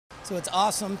So it's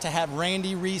awesome to have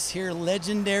Randy Reese here,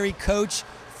 legendary coach,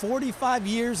 45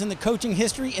 years in the coaching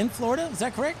history in Florida. Is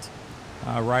that correct?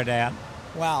 Right at.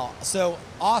 Wow. So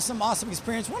awesome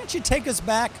experience. Why don't you take us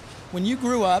back when you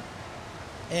grew up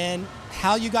and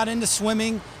how you got into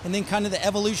swimming and then kind of the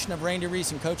evolution of Randy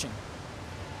Reese and coaching?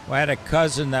 Well, I had a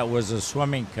cousin that was a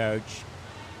swimming coach,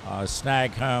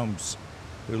 Snag Holmes,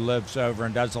 who lives over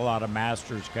and does a lot of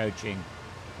masters coaching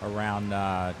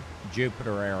around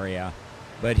Jupiter area.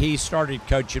 But he started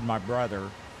coaching my brother,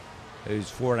 who's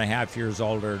 4.5 years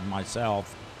older than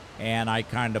myself, and I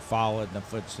kind of followed in the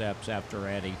footsteps after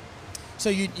Eddie. So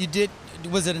you did,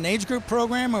 was it an age group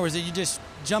program, or was it you just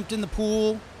jumped in the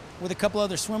pool with a couple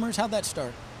other swimmers? How'd that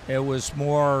start? It was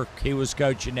more, he was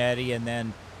coaching Eddie, and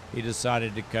then he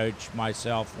decided to coach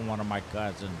myself and one of my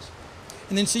cousins.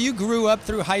 And then so you grew up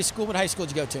through high school. What high school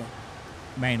did you go to?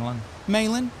 Mainland.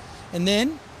 Mainland. And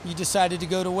then you decided to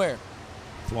go to where?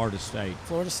 Florida State.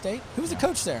 Florida State? Who was the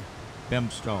coach there? Bim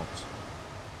Stoltz.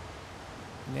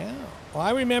 Yeah. Well,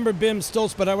 I remember Bim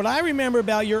Stoltz, but what I remember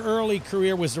about your early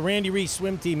career was the Randy Reese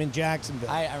swim team in Jacksonville.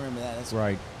 I remember that. That's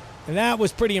right. And that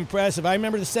was pretty impressive. I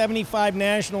remember the 75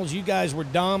 Nationals. You guys were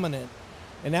dominant.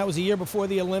 And that was a year before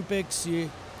the Olympics.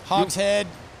 Hogs Head.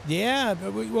 Yeah.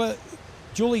 Well,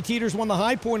 Julie Teeters won the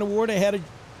High Point Award ahead of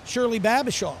Shirley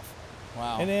Babashoff.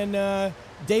 Wow. And then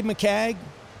Dave McCagg.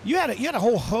 You had a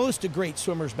whole host of great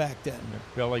swimmers back then.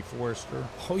 Billy Forrester.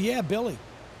 Oh, yeah, Billy.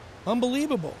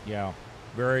 Unbelievable. Yeah,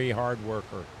 very hard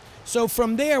worker. So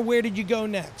from there, where did you go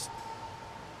next?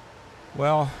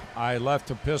 Well, I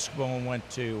left Episcopal and went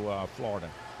to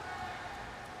Florida.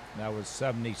 That was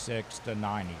 76 to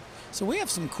 90. So we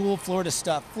have some cool Florida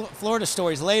stuff, Florida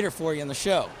stories later for you in the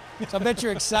show. So I bet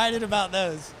you're excited about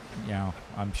those. Yeah,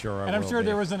 I'm sure I will. And I'm sure be.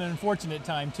 there was an unfortunate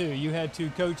time, too. You had to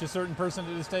coach a certain person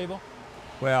at this table?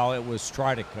 Well, it was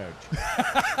try to coach.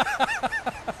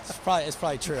 It's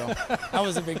probably true. I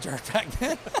was a big jerk back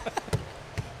then.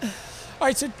 All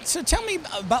right, so tell me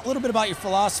a little bit about your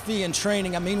philosophy and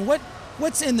training. I mean,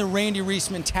 what's in the Randy Reese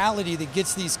mentality that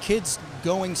gets these kids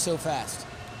going so fast?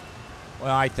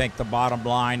 Well, I think the bottom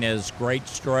line is great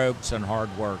strokes and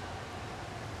hard work,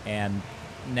 and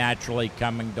naturally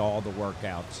coming to all the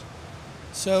workouts.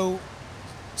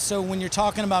 So when you're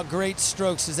talking about great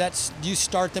strokes, do you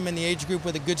start them in the age group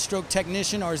with a good stroke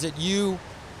technician, or is it you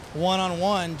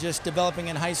one-on-one just developing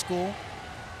in high school?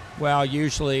 Well,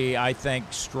 usually I think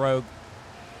stroke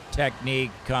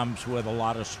technique comes with a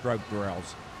lot of stroke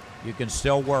drills. You can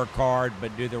still work hard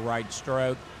but do the right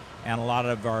stroke, and a lot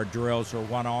of our drills are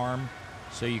one arm,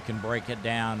 so you can break it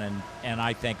down and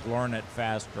I think learn it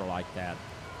faster like that.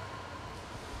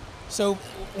 So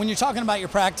when you're talking about your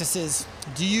practices,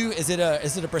 is it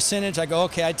a percentage? I go,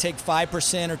 okay, I take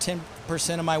 5% or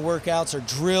 10% of my workouts, or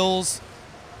drills,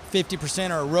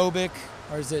 50% are aerobic,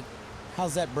 or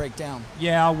how's that break down?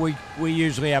 Yeah, we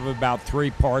usually have about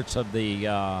 3 parts of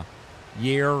the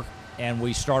year, and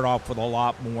we start off with a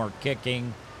lot more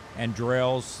kicking and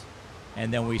drills,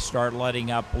 and then we start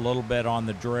letting up a little bit on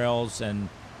the drills, and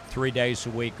 3 days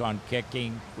a week on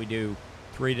kicking. We do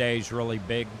 3 days really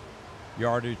big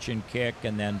yardage and kick,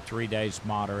 and then 3 days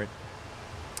moderate.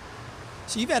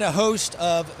 So you've had a host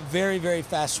of very, very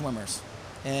fast swimmers,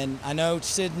 and I know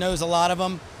Sid knows a lot of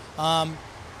them.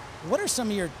 What are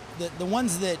some of the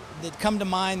ones that come to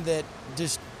mind that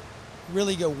just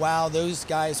really go, wow, those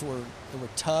guys were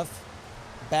tough,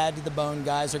 bad to the bone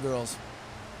guys or girls?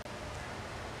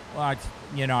 Well,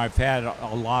 I've had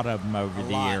a lot of them over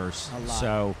the years. A lot.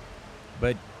 So,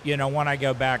 but when I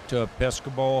go back to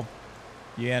Episcopal,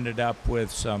 you ended up with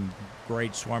some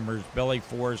great swimmers. Billy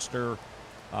Forrester,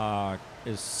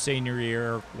 his senior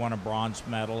year, won a bronze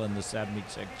medal in the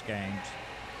 76 games.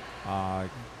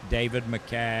 David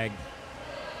McCagg.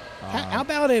 How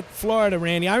about at Florida,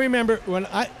 Randy? I remember when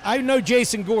I know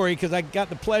Jason Gorey because I got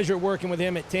the pleasure of working with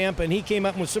him at Tampa, and he came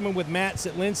up with someone with Matt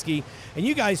Sitlinski, and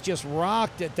you guys just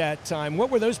rocked at that time.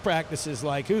 What were those practices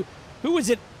like? Who was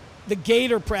it, the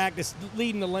Gator practice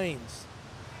leading the lanes?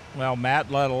 Well, Matt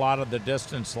led a lot of the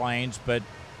distance lanes, but,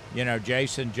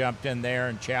 Jason jumped in there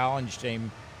and challenged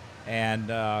him. And,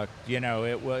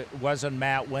 it wasn't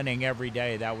Matt winning every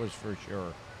day, that was for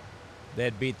sure.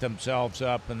 They'd beat themselves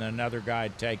up, and then another guy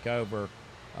would take over.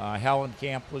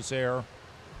 Hellenkamp was there,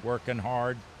 working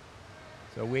hard.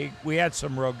 So we had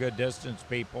some real good distance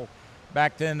people.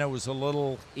 Back then, it was a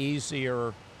little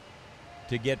easier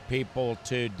to get people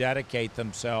to dedicate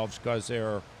themselves because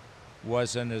there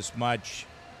wasn't as much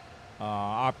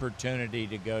opportunity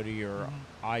to go to your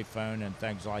iPhone and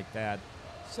things like that.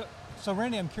 So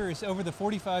Randy, I'm curious, over the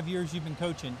 45 years you've been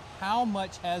coaching, how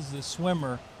much has the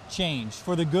swimmer changed,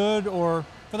 for the good or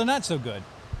for the not so good?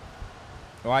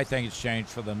 Well, I think it's changed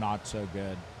for the not so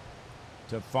good.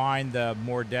 To find the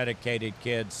more dedicated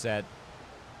kids that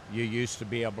you used to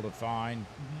be able to find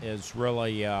is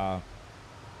really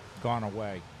gone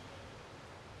away.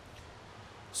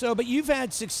 So, but you've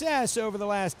had success over the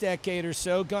last decade or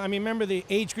so. I mean, remember the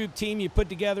age group team you put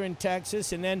together in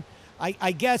Texas, and then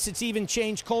I guess it's even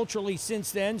changed culturally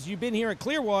since then. You've been here at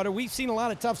Clearwater. We've seen a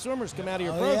lot of tough swimmers come out of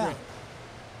your program.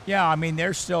 Yeah, I mean,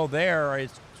 they're still there.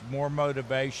 It's more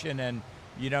motivation, and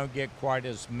you don't get quite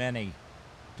as many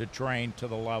to train to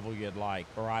the level you'd like,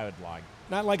 or I would like.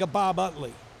 Not like a Bob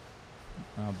Utley.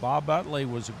 Bob Utley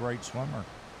was a great swimmer.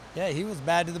 Yeah, he was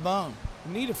bad to the bone.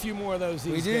 We need a few more of those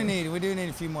these We do need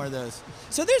a few more of those.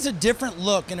 So there's a different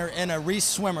look in a Reese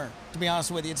swimmer, to be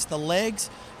honest with you. It's the legs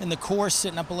and the core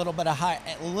sitting up a little bit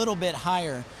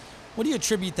higher. What do you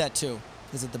attribute that to?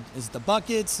 Is it the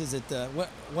buckets? Is it the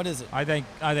what is it? I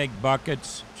think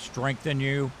buckets strengthen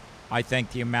you. I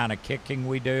think the amount of kicking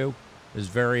we do is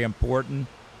very important,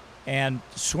 and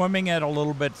swimming at a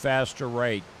little bit faster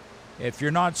rate. If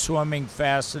you're not swimming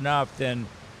fast enough, then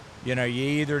you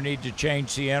either need to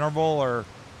change the interval or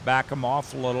back them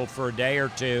off a little for a day or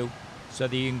two so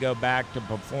that you can go back to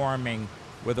performing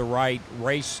with the right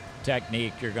race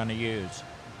technique you're going to use.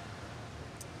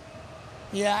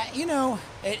 Yeah,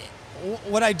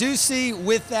 what I do see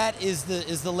with that is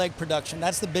the leg production.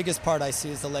 That's the biggest part I see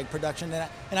is the leg production.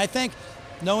 And I think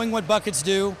knowing what buckets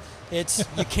do,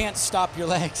 you can't stop your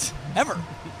legs ever.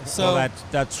 So well,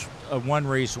 that's one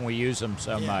reason we use them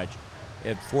so much.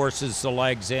 It forces the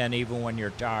legs in even when you're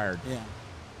tired. Yeah.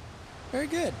 Very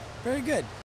good. Very good.